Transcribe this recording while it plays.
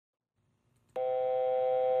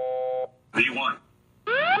V1.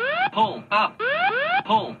 Pull up.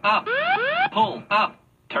 Pull up. Pull up.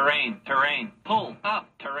 Terrain. Pull up.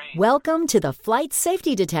 Terrain. Welcome to the Flight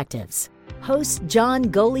Safety Detectives. Hosts John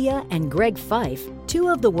Golia and Greg Fife, two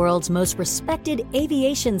of the world's most respected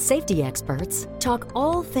aviation safety experts, talk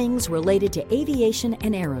all things related to aviation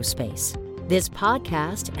and aerospace. This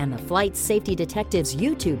podcast and the Flight Safety Detectives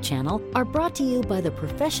YouTube channel are brought to you by the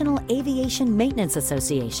Professional Aviation Maintenance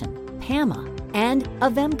Association, PAMA, and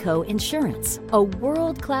Avemco Insurance, a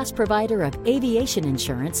world-class provider of aviation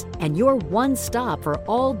insurance and your one stop for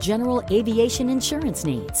all general aviation insurance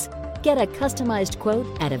needs. Get a customized quote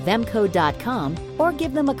at avemco.com or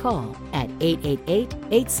give them a call at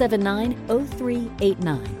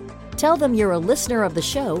 888-879-0389. Tell them you're a listener of the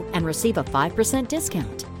show and receive a 5%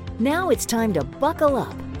 discount. Now it's time to buckle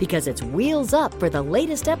up because it's wheels up for the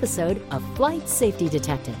latest episode of Flight Safety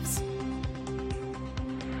Detectives.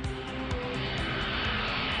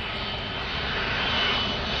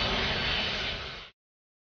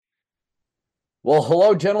 Well,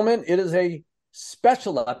 hello, gentlemen. It is a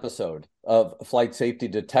special episode of Flight Safety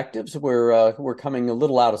Detectives. We're coming a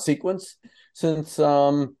little out of sequence since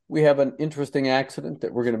we have an interesting accident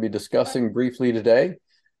that we're going to be discussing briefly today.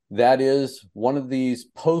 That is one of these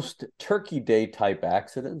post-Turkey Day type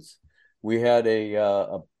accidents. We had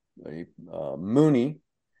a Mooney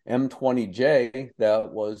M20J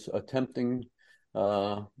that was attempting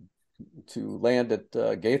to land at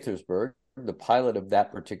Gaithersburg. The pilot of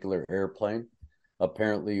that particular airplane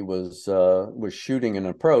apparently was shooting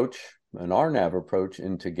an RNAV approach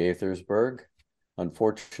into Gaithersburg.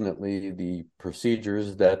 Unfortunately, the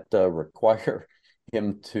procedures that require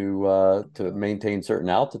him to maintain certain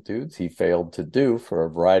altitudes, he failed to do for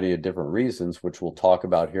a variety of different reasons, which we'll talk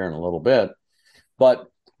about here in a little bit. But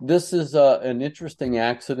this is an interesting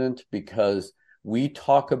accident because we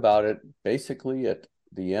talk about it basically at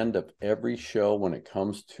the end of every show when it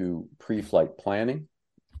comes to pre-flight planning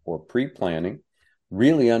or pre-planning,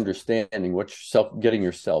 really understanding what getting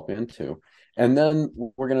yourself into. And then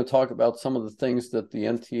we're going to talk about some of the things that the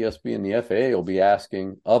NTSB and the FAA will be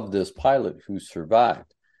asking of this pilot who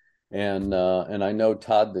survived. And I know,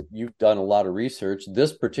 Todd, that you've done a lot of research.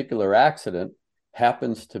 This particular accident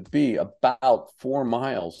happens to be about 4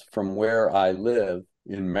 miles from where I live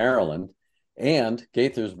in Maryland. And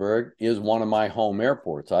Gaithersburg is one of my home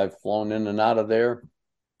airports. I've flown in and out of there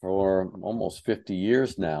for almost 50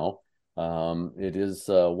 years now. It is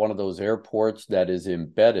one of those airports that is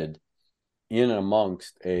embedded in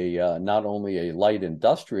amongst not only a light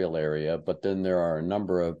industrial area, but then there are a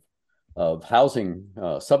number of housing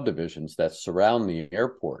subdivisions that surround the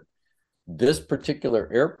airport. This particular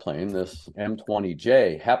airplane, this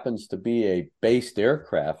M20J, happens to be a based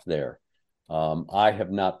aircraft there. I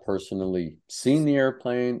have not personally seen the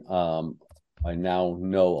airplane. I now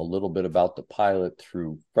know a little bit about the pilot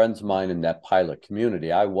through friends of mine in that pilot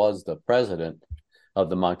community. I was the president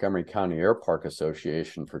of the Montgomery County Air Park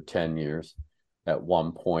Association for 10 years at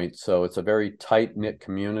one point. So it's a very tight-knit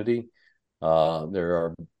community. There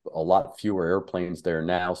are a lot fewer airplanes there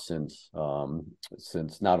now since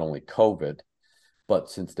not only COVID, but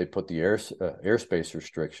since they put the airspace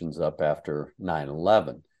restrictions up after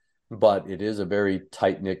 9/11. But it is a very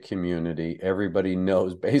tight-knit community. Everybody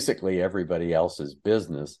knows basically everybody else's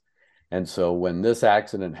business. And so when this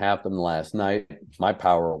accident happened last night, my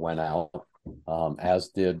power went out, as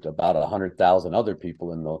did about 100,000 other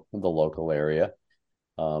people in the local area.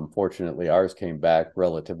 Fortunately, ours came back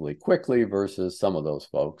relatively quickly versus some of those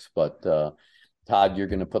folks. But Todd, you're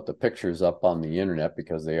going to put the pictures up on the internet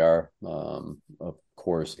because they are, of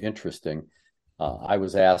course, interesting. I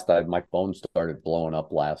was asked, my phone started blowing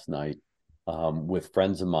up last night with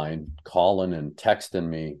friends of mine calling and texting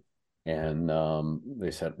me. And they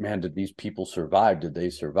said, man, did these people survive? Did they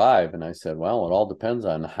survive? And I said, well, it all depends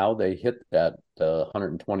on how they hit that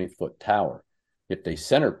 120-foot tower. If they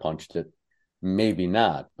center punched it, maybe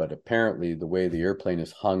not. But apparently the way the airplane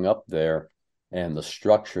is hung up there and the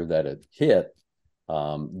structure that it hit,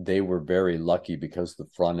 they were very lucky because the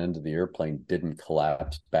front end of the airplane didn't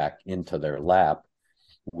collapse back into their lap,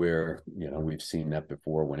 where, we've seen that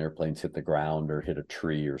before when airplanes hit the ground or hit a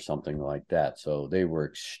tree or something like that. So they were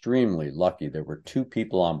extremely lucky. There were 2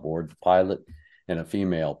 people on board, the pilot and a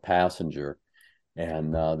female passenger,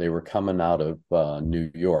 and they were coming out of New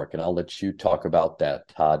York. And I'll let you talk about that,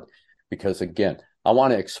 Todd, because again, I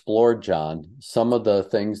want to explore, John, some of the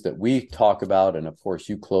things that we talk about, and of course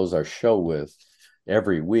you close our show with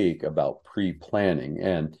every week about pre-planning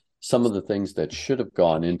and some of the things that should have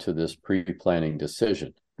gone into this pre-planning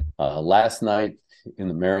decision. Last night in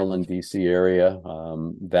the Maryland, D.C. area,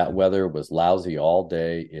 that weather was lousy all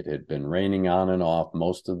day. It had been raining on and off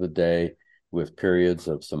most of the day. with periods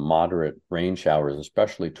of some moderate rain showers,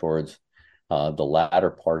 especially towards the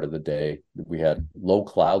latter part of the day. We had low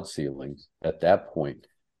cloud ceilings at that point.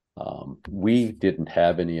 We didn't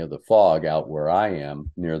have any of the fog out where I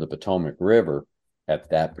am near the Potomac River at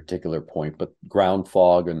that particular point, but ground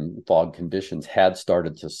fog and fog conditions had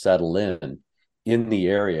started to settle in the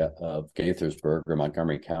area of Gaithersburg or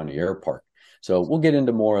Montgomery County Airpark. So we'll get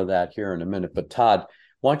into more of that here in a minute. But Todd,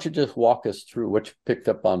 why don't you just walk us through what you picked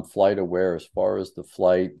up on FlightAware as far as the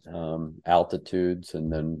flight altitudes,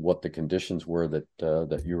 and then what the conditions were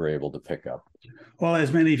that you were able to pick up? Well,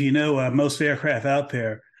 as many of you know, most aircraft out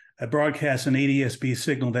there broadcast an ADS-B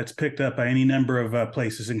signal that's picked up by any number of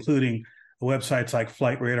places, including websites like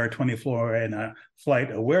Flight Radar 24 and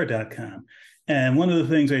FlightAware.com. And one of the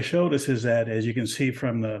things they showed us is that, as you can see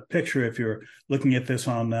from the picture, if you're looking at this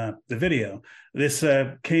on the video, this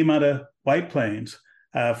came out of White Plains,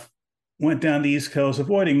 went down the East Coast,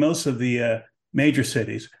 avoiding most of the major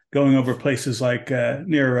cities, going over places like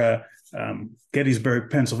near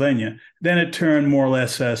Gettysburg, Pennsylvania. Then it turned more or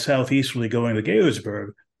less southeasterly, going to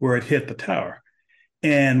Gaithersburg, where it hit the tower.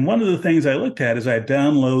 And one of the things I looked at is I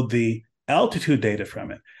download the altitude data from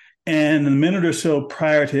it. And a minute or so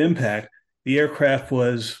prior to impact, the aircraft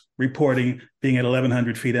was reporting being at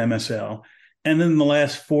 1,100 feet MSL. And then in the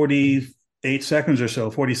last 48 seconds or so,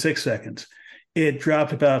 46 seconds, it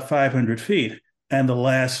dropped about 500 feet. And the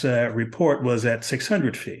last report was at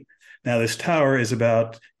 600 feet. Now, this tower is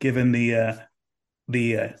about, given the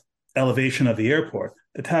elevation of the airport,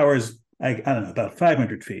 the tower is, I don't know, about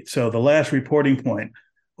 500 feet. So the last reporting point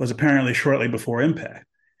was apparently shortly before impact.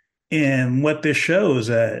 And what this shows,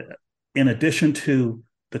 in addition to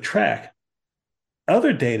the track,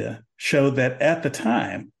 other data showed that at the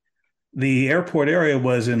time, the airport area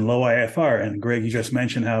was in low IFR. And Greg, you just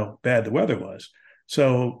mentioned how bad the weather was.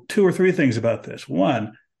 So 2 or 3 things about this.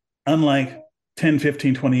 One, unlike 10,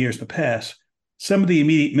 15, 20 years in the past, some of the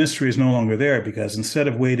immediate mystery is no longer there, because instead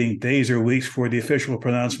of waiting days or weeks for the official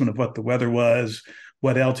pronouncement of what the weather was,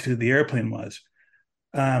 what altitude the airplane was,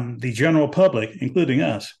 the general public, including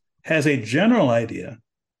us, has a general idea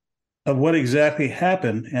of what exactly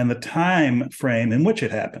happened and the time frame in which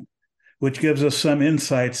it happened, which gives us some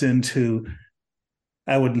insights into,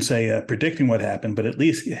 I wouldn't say predicting what happened, but at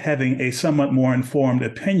least having a somewhat more informed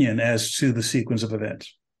opinion as to the sequence of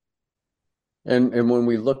events. And when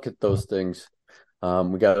we look at those things,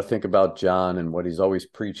 we got to think about John and what he's always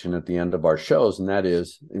preaching at the end of our shows, and that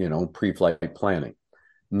is, pre-flight planning,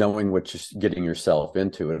 knowing what you're getting yourself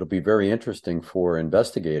into. It'll be very interesting for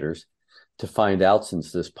investigators to find out,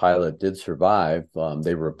 since this pilot did survive.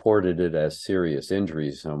 They reported it as serious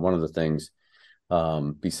injuries. One of the things,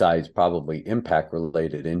 besides probably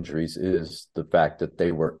impact-related injuries, is the fact that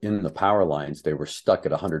they were in the power lines. They were stuck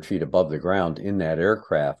at 100 feet above the ground in that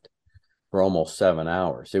aircraft for almost 7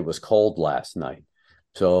 hours. It was cold last night.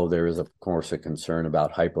 So there is, of course, a concern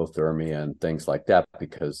about hypothermia and things like that,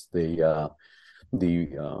 because the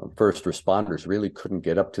first responders really couldn't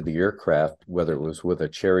get up to the aircraft, whether it was with a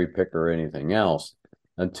cherry pick or anything else,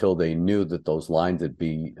 until they knew that those lines would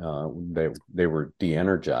be, they were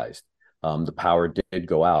de-energized. The power did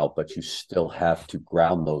go out, but you still have to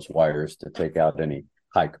ground those wires to take out any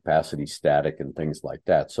high capacity static and things like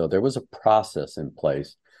that. So there was a process in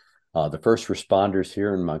place. The first responders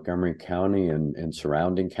here in Montgomery County and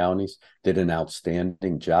surrounding counties did an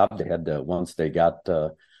outstanding job. They had to, once they got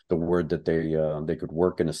the word that they could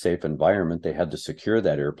work in a safe environment, they had to secure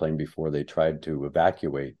that airplane before they tried to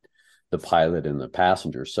evacuate the pilot and the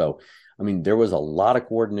passenger. So, I mean, there was a lot of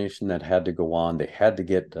coordination that had to go on. They had to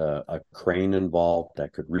get a crane involved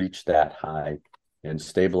that could reach that high and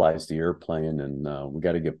stabilize the airplane. And we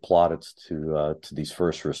got to give plaudits to these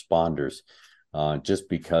first responders, just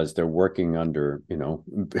because they're working under,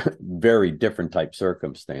 very different type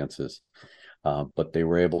circumstances. But they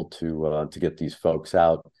were able to get these folks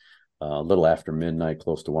out a little after midnight,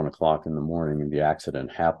 close to 1 o'clock in the morning. And the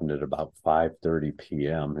accident happened at about 5:30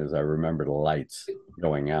 p.m., as I remember the lights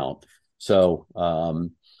going out. So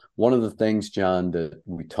one of the things, John, that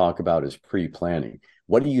we talk about is pre-planning.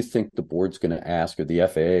 What do you think the board's going to ask, or the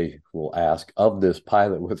FAA will ask of this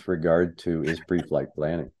pilot with regard to his pre-flight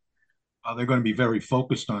planning? They're going to be very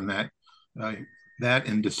focused on that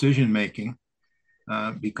and decision making,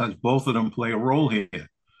 because both of them play a role here.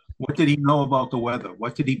 What did he know about the weather?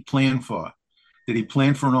 What did he plan for? Did he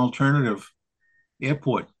plan for an alternative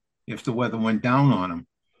airport if the weather went down on him?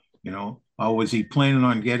 Or was he planning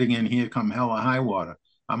on getting in here come hell or high water?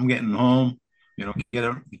 I'm getting home, get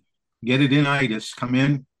it in itis, come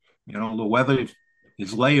in, the weather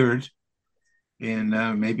is layered,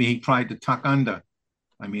 and maybe he tried to tuck under.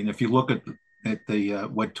 I mean, if you look at at the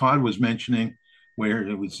what Todd was mentioning, where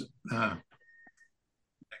it was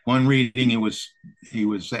one reading he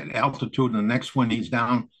was at altitude, and the next one he's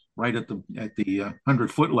down right at the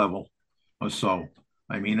 100-foot level or so.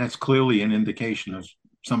 I mean, that's clearly an indication of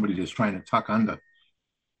somebody that's trying to tuck under.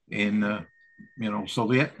 And so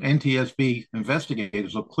the NTSB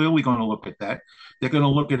investigators are clearly going to look at that. They're going to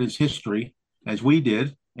look at his history, as we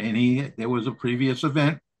did, and there was a previous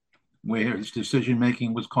event where his decision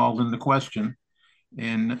making was called into question,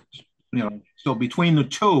 and so between the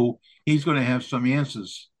two, he's going to have some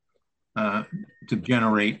answers to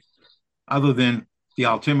generate, other than the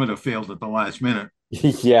altimeter failed at the last minute.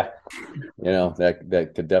 Yeah,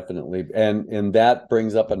 that could definitely, and that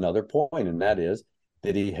brings up another point, and that is,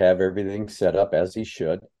 did he have everything set up as he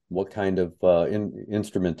should? What kind of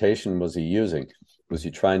instrumentation was he using? Was he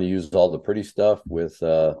trying to use all the pretty stuff with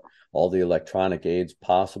all the electronic aids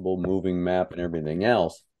possible, moving map and everything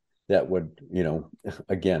else that would,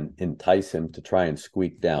 again, entice him to try and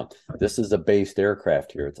squeak down? This is a based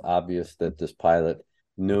aircraft here. It's obvious that this pilot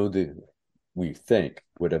we think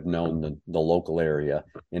would have known the local area,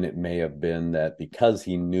 and it may have been that because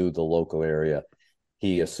he knew the local area,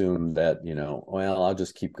 he assumed that, well, I'll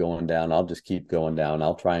just keep going down.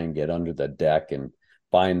 I'll try and get under the deck and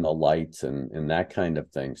find the lights and that kind of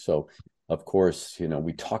thing. So, of course,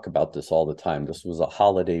 we talk about this all the time. This was a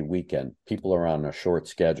holiday weekend. People are on a short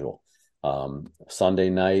schedule. Sunday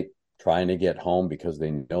night, trying to get home because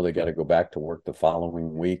they know they got to go back to work the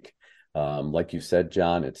following week. Like you said,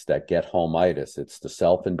 John, it's that get home-itis. It's the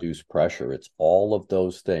self-induced pressure. It's all of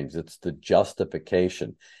those things. It's the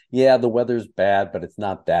justification. Yeah, the weather's bad, but it's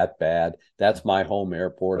not that bad. That's my home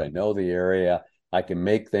airport. I know the area. I can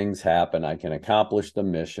make things happen. I can accomplish the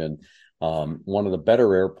mission. One of the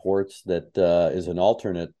better airports that is an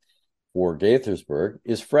alternate for Gaithersburg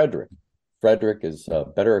is Frederick. Frederick is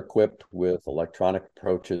better equipped with electronic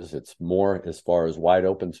approaches. It's more as far as wide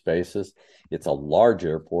open spaces. It's a large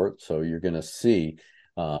airport, so you're going to see,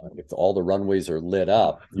 if all the runways are lit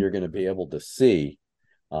up, you're going to be able to see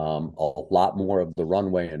a lot more of the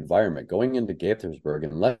runway environment. Going into Gaithersburg,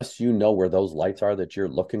 unless you know where those lights are that you're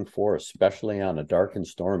looking for, especially on a dark and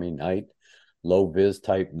stormy night, low vis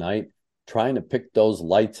type night, trying to pick those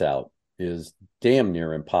lights out is damn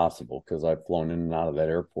near impossible, because I've flown in and out of that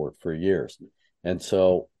airport for years. And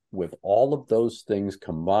so with all of those things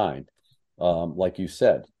combined, like you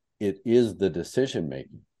said, it is the decision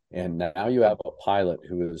making. And now you have a pilot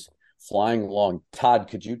who is flying along. Todd,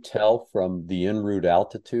 could you tell from the en route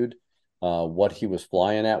altitude what he was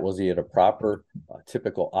flying at? Was he at a proper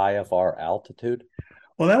typical IFR altitude?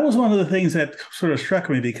 Well, that was one of the things that sort of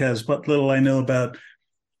struck me, because what little I know about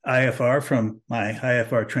IFR from my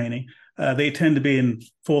IFR training, they tend to be in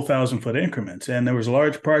full 1,000-foot increments. And there was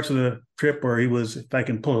large parts of the trip where he was, if I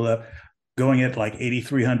can pull it up, going at like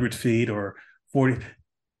 8,300 feet or 40,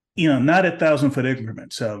 not at 1,000-foot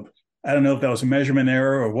increments. So I don't know if that was a measurement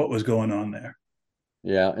error or what was going on there.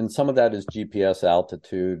 Yeah, and some of that is GPS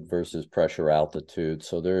altitude versus pressure altitude.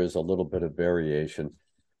 So there is a little bit of variation.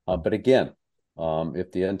 But again,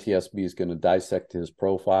 if the NTSB is going to dissect his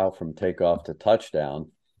profile from takeoff to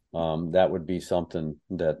touchdown, that would be something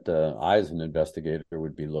that I, as an investigator,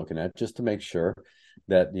 would be looking at, just to make sure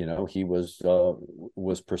that he was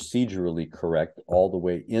procedurally correct all the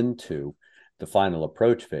way into the final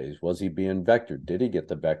approach phase. Was he being vectored? Did he get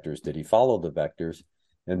the vectors? Did he follow the vectors?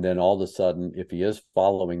 And then all of a sudden, if he is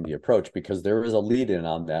following the approach, because there is a lead in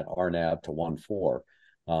on that RNAV to 1-4,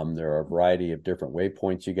 there are a variety of different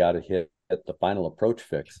waypoints you got to hit. At the final approach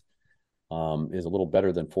fix is a little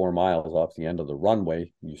better than 4 miles off the end of the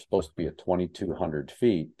runway. You're supposed to be at 2,200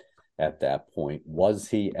 feet at that point. Was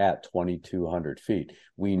he at 2,200 feet?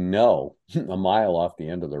 We know a mile off the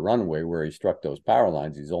end of the runway where he struck those power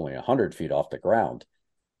lines, he's only 100 feet off the ground.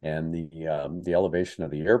 And the elevation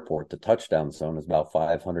of the airport, the touchdown zone, is about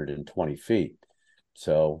 520 feet.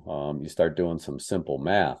 So you start doing some simple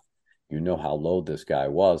math. You know how low this guy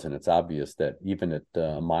was, and it's obvious that even at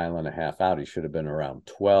a mile and a half out, he should have been around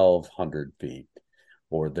 1,200 feet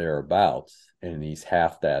or thereabouts, and he's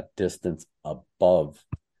half that distance above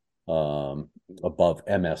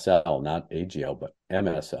MSL, not AGL, but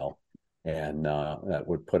MSL, and that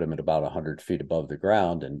would put him at about 100 feet above the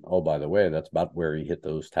ground. And oh, by the way, that's about where he hit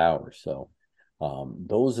those towers. So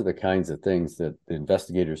those are the kinds of things that the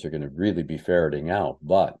investigators are going to really be ferreting out.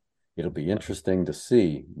 But it'll be interesting to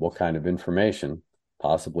see what kind of information,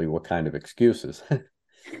 possibly what kind of excuses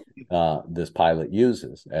this pilot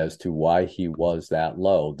uses as to why he was that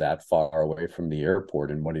low, that far away from the airport,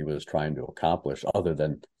 and what he was trying to accomplish other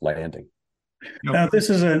than landing. Now, this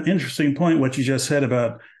is an interesting point, what you just said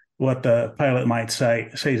about what the pilot might say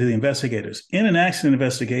to the investigators. In an accident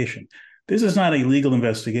investigation, this is not a legal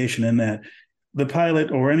investigation in that the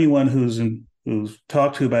pilot or anyone who's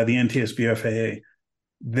talked to by the NTSB FAA,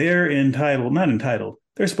 they're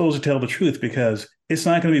supposed to tell the truth because it's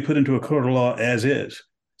not going to be put into a court of law as is.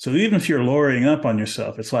 So even if you're lawyering up on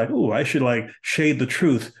yourself, it's like, oh, I should shade the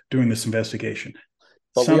truth during this investigation.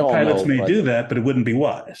 But some pilots may do that, but it wouldn't be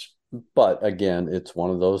wise. But again, it's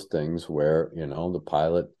one of those things where, the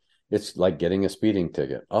pilot, it's like getting a speeding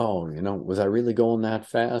ticket. Oh, was I really going that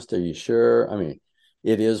fast? Are you sure? I mean,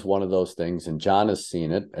 it is one of those things. And John has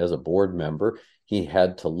seen it as a board member. He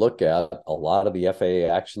had to look at a lot of the FAA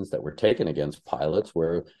actions that were taken against pilots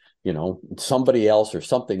where, somebody else or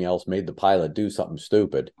something else made the pilot do something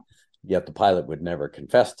stupid, yet the pilot would never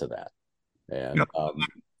confess to that. And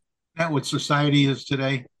that what society is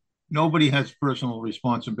today. Nobody has personal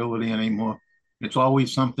responsibility anymore. It's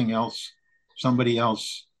always something else, somebody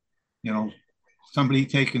else, somebody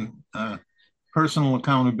taking personal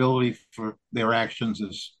accountability for their actions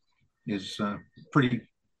is pretty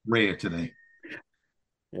rare today.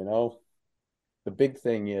 The big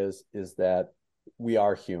thing is that we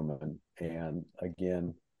are human. And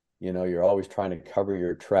again, you're always trying to cover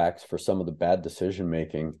your tracks for some of the bad decision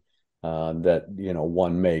making that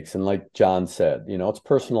one makes. And like John said, it's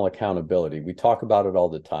personal accountability. We talk about it all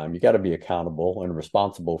the time. You got to be accountable and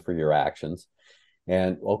responsible for your actions.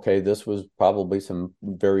 And okay, this was probably some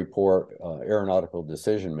very poor aeronautical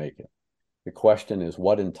decision making. The question is,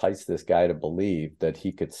 what enticed this guy to believe that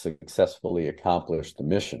he could successfully accomplish the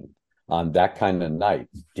mission on that kind of night?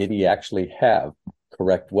 Did he actually have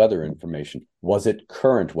correct weather information? Was it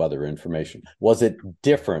current weather information? Was it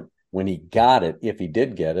different when he got it, if he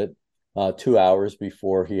did get it, 2 hours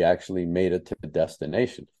before he actually made it to the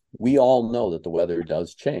destination? We all know that the weather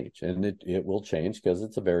does change, and it will change because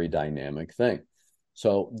it's a very dynamic thing.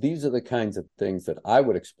 So these are the kinds of things that I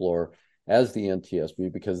would explore as the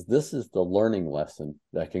NTSB, because this is the learning lesson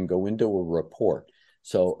that can go into a report.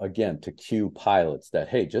 So again, to cue pilots that,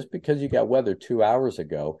 hey, just because you got weather 2 hours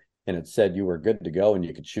ago and it said you were good to go and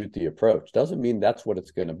you could shoot the approach, doesn't mean that's what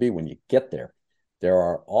it's going to be when you get there. There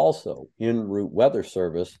are also en route weather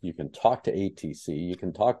service. You can talk to ATC, you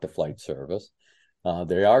can talk to flight service.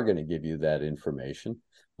 They are going to give you that information.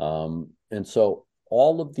 And so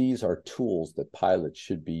all of these are tools that pilots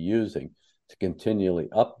should be using to continually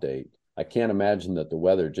update. I can't imagine that the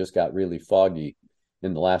weather just got really foggy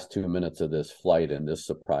in the last 2 minutes of this flight and this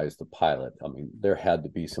surprised the pilot. I mean, there had to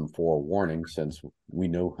be some forewarning, since we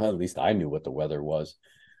knew, at least I knew what the weather was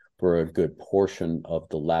for a good portion of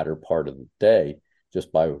the latter part of the day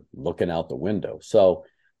just by looking out the window. So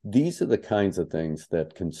these are the kinds of things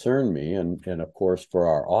that concern me. And of course, for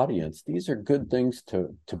our audience, these are good things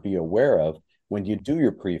to be aware of when you do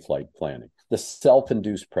your pre-flight planning. The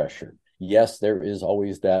self-induced pressure. Yes, there is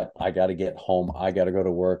always that, I got to get home, I got to go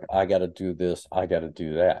to work, I got to do this, I got to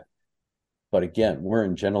do that. But again, we're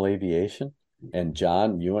in general aviation. And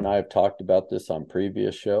John, you and I have talked about this on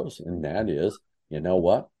previous shows, and that is, you know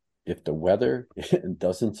what? If the weather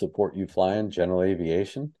doesn't support you flying general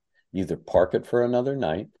aviation, either park it for another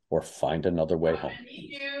night or find another way home.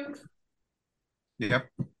 Yep.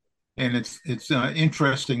 And it's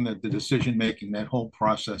interesting that the decision making, that whole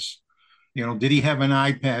process, did he have an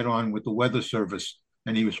iPad on with the weather service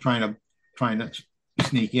and he was trying to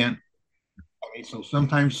sneak in? I mean, so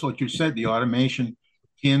sometimes what you said, the automation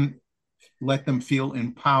can let them feel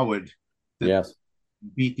empowered to yes.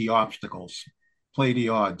 beat the obstacles, play the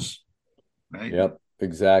odds, right? Yep,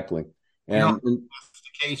 exactly. And that's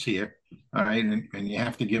the case here, all right? And you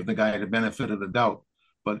have to give the guy the benefit of the doubt.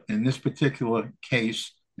 But in this particular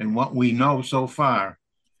case, and what we know so far,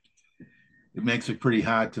 it makes it pretty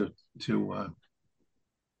hard to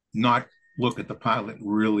not look at the pilot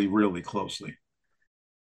really, really closely.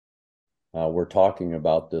 We're talking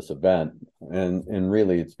about this event, and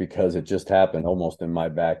really it's because it just happened almost in my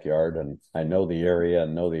backyard, and I know the area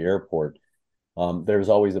and know the airport. There's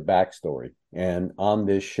always a backstory. And on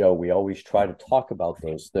this show, we always try to talk about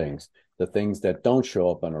those things, the things that don't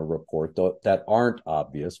show up in a report, that aren't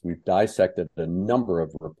obvious. We've dissected a number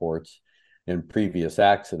of reports in previous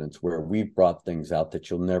accidents where we've brought things out that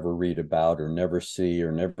you'll never read about or never see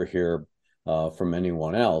or never hear from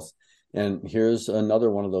anyone else. And here's another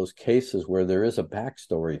one of those cases where there is a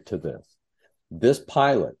backstory to this. This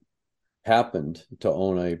pilot happened to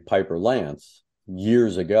own a Piper Lance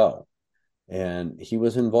years ago, and he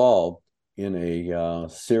was involved in a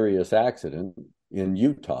serious accident in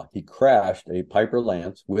Utah. He crashed a Piper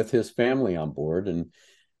Lance with his family on board, and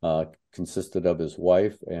consisted of his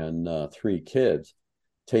wife and 3 kids,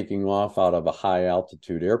 taking off out of a high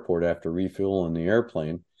altitude airport after refueling the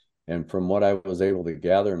airplane. And from what I was able to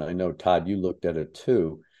gather, and I know, Todd, you looked at it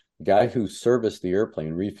too, the guy who serviced the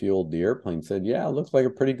airplane, refueled the airplane, said, yeah, it looks like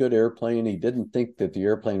a pretty good airplane. He didn't think that the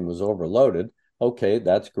airplane was overloaded. Okay,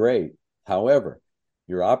 that's great. However,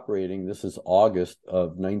 you're operating, this is August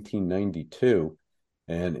of 1992,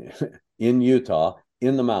 and in Utah,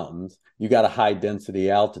 in the mountains, you got a high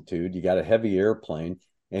density altitude, you got a heavy airplane,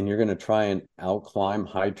 and you're going to try and outclimb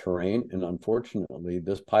high terrain. And unfortunately,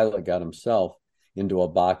 this pilot got himself into a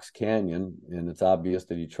box canyon, and it's obvious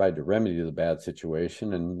that he tried to remedy the bad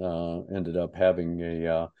situation and ended up having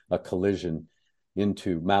a collision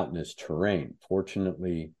into mountainous terrain.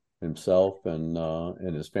 Fortunately, himself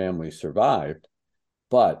and his family survived.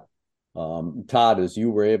 But Todd, as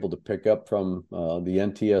you were able to pick up from the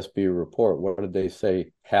NTSB report, what did they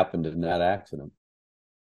say happened in that accident?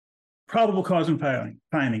 Probable cause and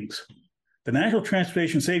findings. The National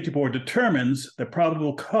Transportation Safety Board determines the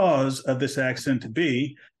probable cause of this accident to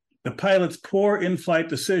be the pilot's poor in-flight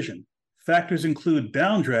decision. Factors include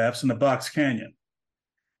downdrafts in the box canyon.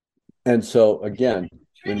 And so, again,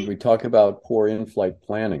 when we talk about poor in-flight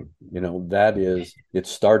planning, that is, it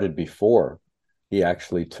started before he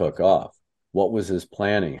actually took off. What was his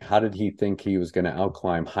planning? How did he think he was going to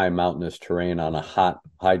outclimb high mountainous terrain on a hot,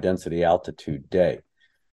 high-density altitude day?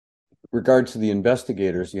 Regards to the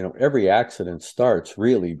investigators, every accident starts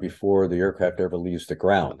really before the aircraft ever leaves the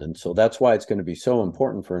ground. And so that's why it's going to be so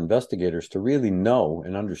important for investigators to really know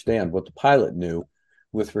and understand what the pilot knew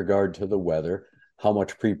with regard to the weather, how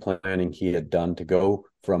much pre-planning he had done to go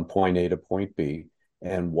from point A to point B,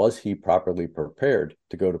 and was he properly prepared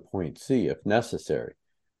to go to point C if necessary,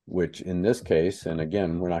 which in this case, and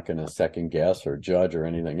again, we're not going to second guess or judge or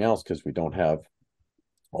anything else because we don't have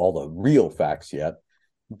all the real facts yet.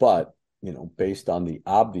 But, based on the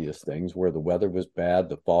obvious things where the weather was bad,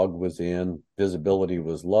 the fog was in, visibility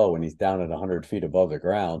was low, and he's down at 100 feet above the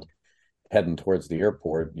ground, heading towards the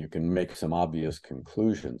airport, you can make some obvious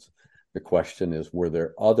conclusions. The question is, were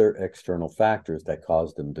there other external factors that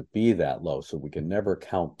caused him to be that low? So we can never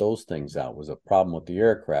count those things out. Was a problem with the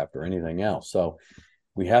aircraft or anything else? So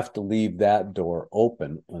we have to leave that door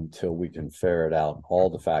open until we can ferret out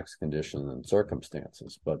all the facts, conditions, and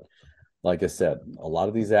circumstances. But like I said, a lot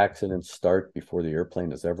of these accidents start before the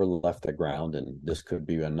airplane has ever left the ground, and this could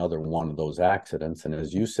be another one of those accidents. And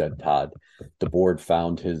as you said, Todd, the board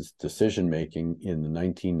found his decision-making in the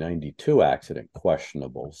 1992 accident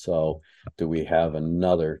questionable. So do we have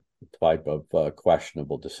another type of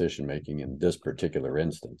questionable decision-making in this particular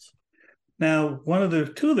instance? Now,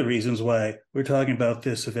 two of the reasons why we're talking about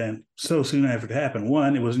this event so soon after it happened,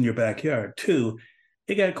 one, it was in your backyard. Two,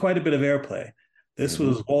 it got quite a bit of airplay. This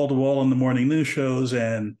was wall-to-wall on the morning news shows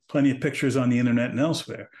and plenty of pictures on the internet and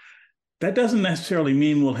elsewhere. That doesn't necessarily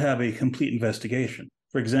mean we'll have a complete investigation.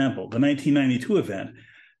 For example, the 1992 event,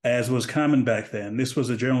 as was common back then, this was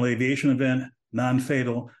a general aviation event,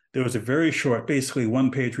 non-fatal. There was a very short, basically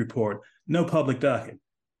one-page report, no public docket.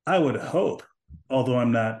 I would hope, although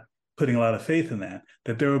I'm not putting a lot of faith in that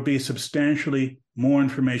there would be substantially more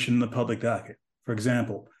information in the public docket. For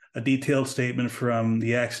example, a detailed statement from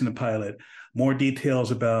the accident pilot, more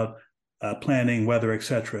details about planning, weather,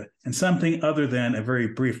 etc., and something other than a very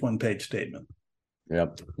brief one-page statement.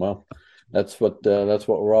 Yep. Well, that's what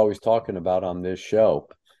we're always talking about on this show,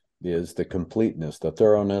 is the completeness, the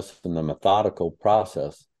thoroughness, and the methodical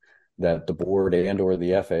process that the board and or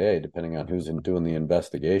the FAA, depending on who's doing the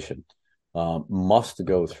investigation, must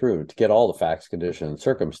go through to get all the facts, conditions, and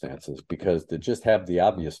circumstances. Because to just have the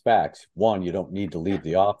obvious facts, one, you don't need to leave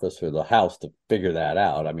the office or the house to figure that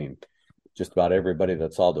out. I mean, just about everybody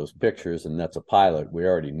that saw those pictures, and that's a pilot, we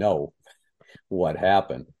already know what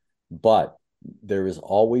happened. But there is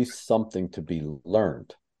always something to be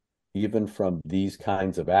learned, even from these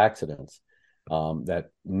kinds of accidents, that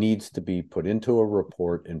needs to be put into a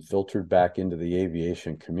report and filtered back into the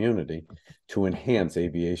aviation community to enhance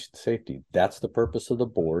aviation safety. That's the purpose of the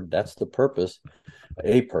board. That's the purpose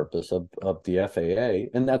of the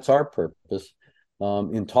FAA. And that's our purpose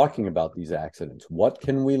in talking about these accidents. What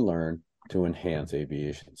can we learn to enhance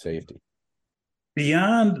aviation safety?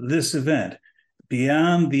 Beyond this event,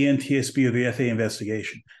 beyond the NTSB or the FAA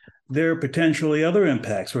investigation, there are potentially other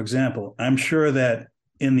impacts. For example, I'm sure that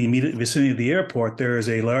in the immediate vicinity of the airport, there is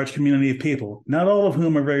a large community of people, not all of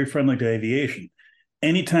whom are very friendly to aviation.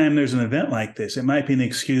 Anytime there's an event like this, it might be an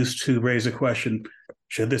excuse to raise a question: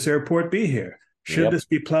 should this airport be here? Should this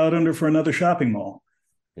be plowed under for another shopping mall?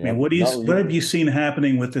 I mean, what have you seen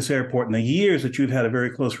happening with this airport in the years that you've had a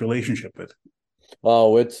very close relationship with?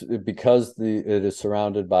 Oh, it's because it is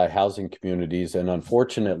surrounded by housing communities. And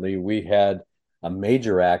unfortunately, we had a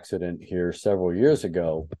major accident here several years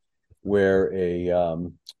ago where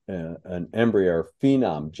an Embraer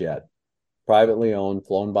Phenom jet, privately owned,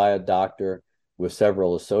 flown by a doctor with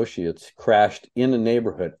several associates, crashed in a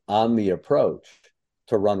neighborhood on the approach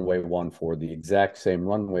to runway 14, the exact same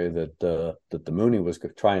runway that the Mooney was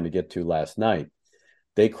trying to get to last night.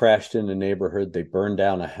 They crashed in the neighborhood. They burned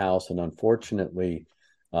down a house, and unfortunately,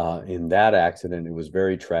 in that accident, it was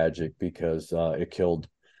very tragic because it killed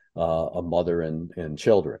a mother and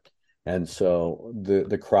children. And so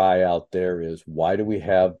the cry out there is, why do we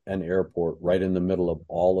have an airport right in the middle of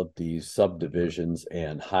all of these subdivisions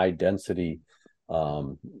and high density,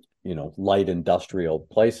 light industrial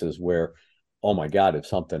places where, oh my God, if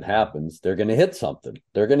something happens, they're going to hit something.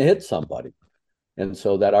 They're going to hit somebody. And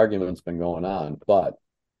so that argument's been going on. But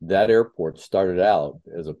that airport started out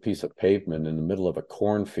as a piece of pavement in the middle of a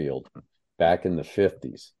cornfield back in the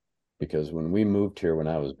 50s. Because when we moved here, when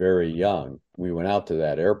I was very young, we went out to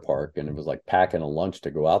that air park and it was like packing a lunch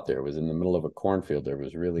to go out there. It was in the middle of a cornfield. There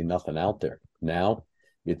was really nothing out there. Now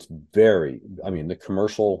it's the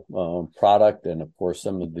commercial product and of course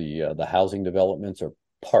some of the housing developments are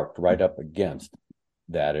parked right up against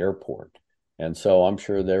that airport. And so I'm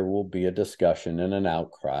sure there will be a discussion and an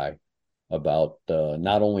outcry about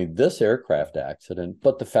not only this aircraft accident,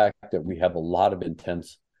 but the fact that we have a lot of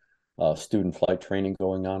intense student flight training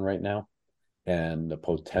going on right now. And the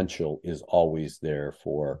potential is always there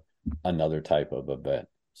for another type of event.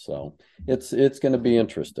 So it's going to be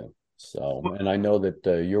interesting. So, and I know that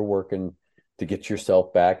you're working to get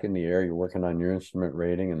yourself back in the air. You're working on your instrument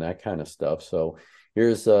rating and that kind of stuff. So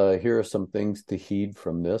here are some things to heed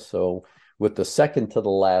from this. So with the second to the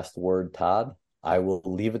last word, Todd, I will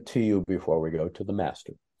leave it to you before we go to the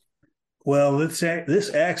master. Well,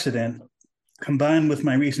 this accident, combined with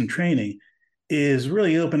my recent training, is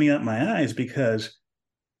really opening up my eyes because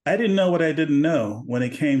I didn't know what I didn't know when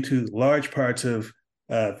it came to large parts of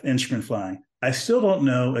instrument flying. I still don't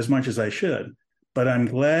know as much as I should, but I'm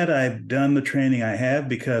glad I've done the training I have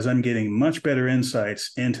because I'm getting much better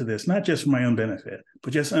insights into this, not just for my own benefit,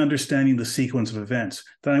 but just understanding the sequence of events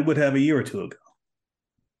than I would have a year or two ago.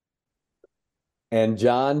 And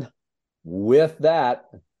John, with that,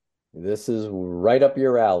 this is right up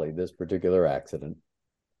your alley, this particular accident.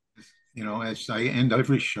 As I end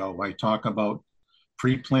every show, I talk about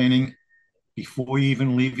pre-planning before you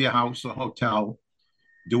even leave your house or hotel.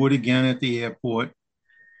 Do it again at the airport.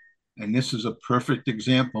 And this is a perfect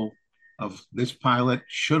example of this pilot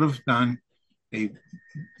should have done a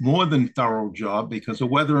more than thorough job because the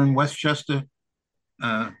weather in Westchester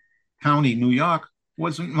County, New York,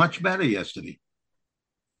 wasn't much better yesterday.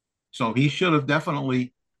 So he should have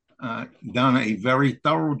definitely done a very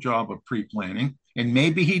thorough job of pre-planning. And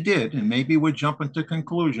maybe he did. And maybe we're jumping to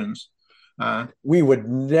conclusions. We would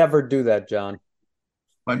never do that, John.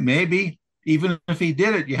 But maybe even if he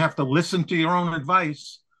did it, you have to listen to your own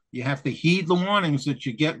advice. You have to heed the warnings that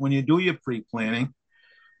you get when you do your pre-planning.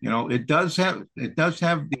 It does have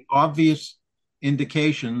the obvious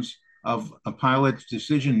indications of a pilot's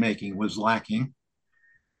decision-making was lacking.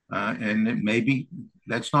 And maybe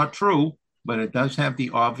that's not true, but it does have the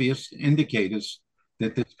obvious indicators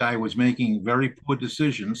that this guy was making very poor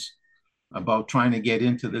decisions about trying to get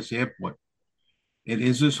into this airport. It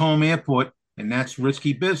is his home airport, and that's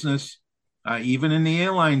risky business. Even in the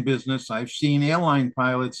airline business, I've seen airline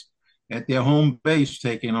pilots at their home base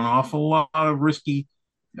taking an awful lot of risky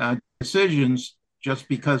decisions just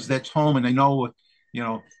because that's home and they know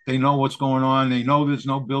what's going on. They know there's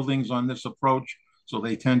no buildings on this approach, so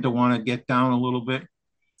they tend to want to get down a little bit.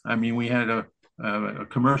 I mean, we had a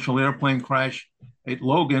commercial airplane crash at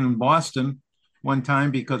Logan in Boston one time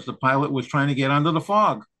because the pilot was trying to get under the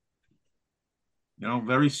fog.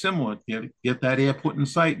 Very similar. Get that airport in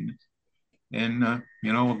sight. And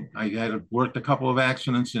I had worked a couple of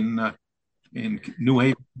accidents in New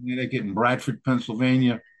Haven, Connecticut, and Bradford,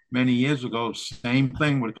 Pennsylvania, many years ago. Same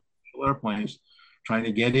thing with airplanes, trying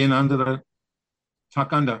to get in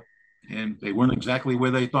tuck under, and they weren't exactly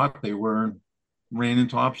where they thought they were, and ran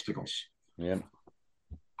into obstacles. Yeah.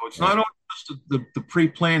 So it's not only just the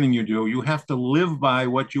pre-planning you do; you have to live by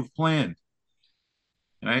what you've planned.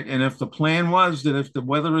 Right. And if the plan was that if the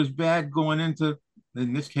weather is bad going into,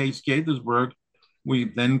 in this case, Gaithersburg,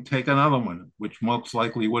 we then take another one, which most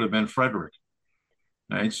likely would have been Frederick.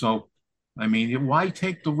 Right. So, I mean, why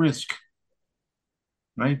take the risk?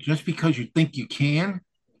 Right. Just because you think you can.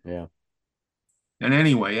 Yeah. And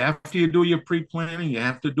anyway, after you do your pre-planning, you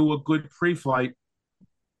have to do a good pre-flight.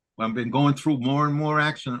 I've been going through more and more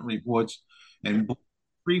accident reports, and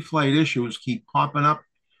pre-flight issues keep popping up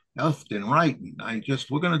left and right. And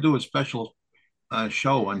we're going to do a special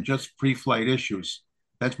show on just pre-flight issues.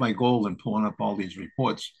 That's my goal in pulling up all these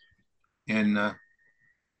reports. And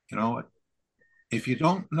you know, if you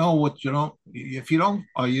don't know what you don't, if you don't,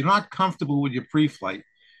 or you're not comfortable with your pre-flight,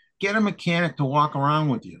 get a mechanic to walk around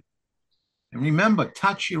with you. And remember,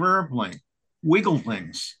 touch your airplane, wiggle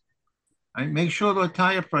things. And make sure the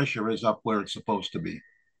tire pressure is up where it's supposed to be.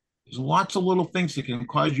 There's lots of little things that can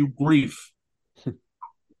cause you grief.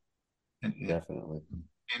 Definitely.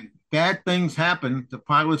 And bad things happen to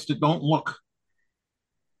pilots that don't look.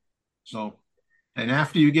 So, and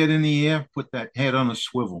after you get in the air, put that head on a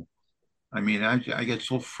swivel. I mean, I get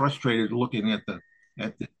so frustrated looking at the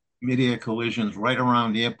mid-air collisions right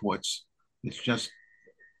around the airports. It's just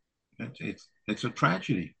it's a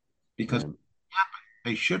tragedy because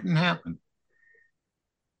they shouldn't happen.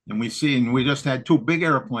 And we just had two big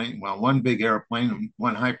airplanes, well, one big airplane and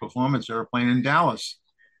one high performance airplane in Dallas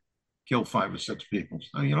kill 5 or 6 people.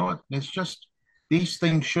 So you know what? It's just these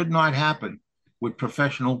things should not happen with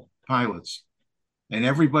professional pilots. And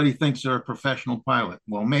everybody thinks they're a professional pilot.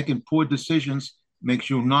 Well, making poor decisions makes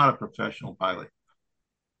you not a professional pilot.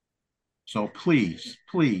 So please,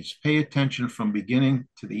 please pay attention from beginning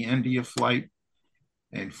to the end of your flight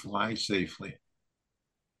and fly safely.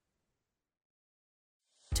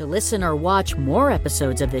 To listen or watch more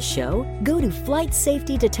episodes of this show, go to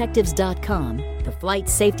flightsafetydetectives.com, the Flight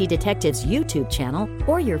Safety Detectives YouTube channel,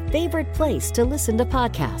 or your favorite place to listen to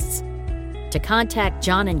podcasts. To contact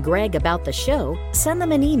John and Greg about the show, send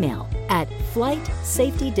them an email at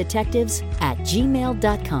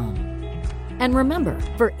flightsafetydetectives@gmail.com. And remember,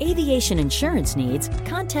 for aviation insurance needs,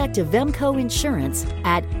 contact Avemco Insurance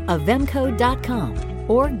at avemco.com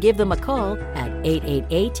or give them a call at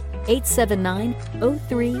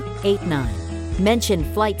 888-879-0389. Mention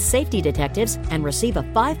Flight Safety Detectives and receive a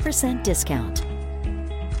 5% discount.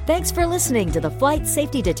 Thanks for listening to the Flight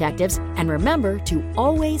Safety Detectives, and remember to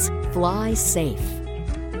always fly safe.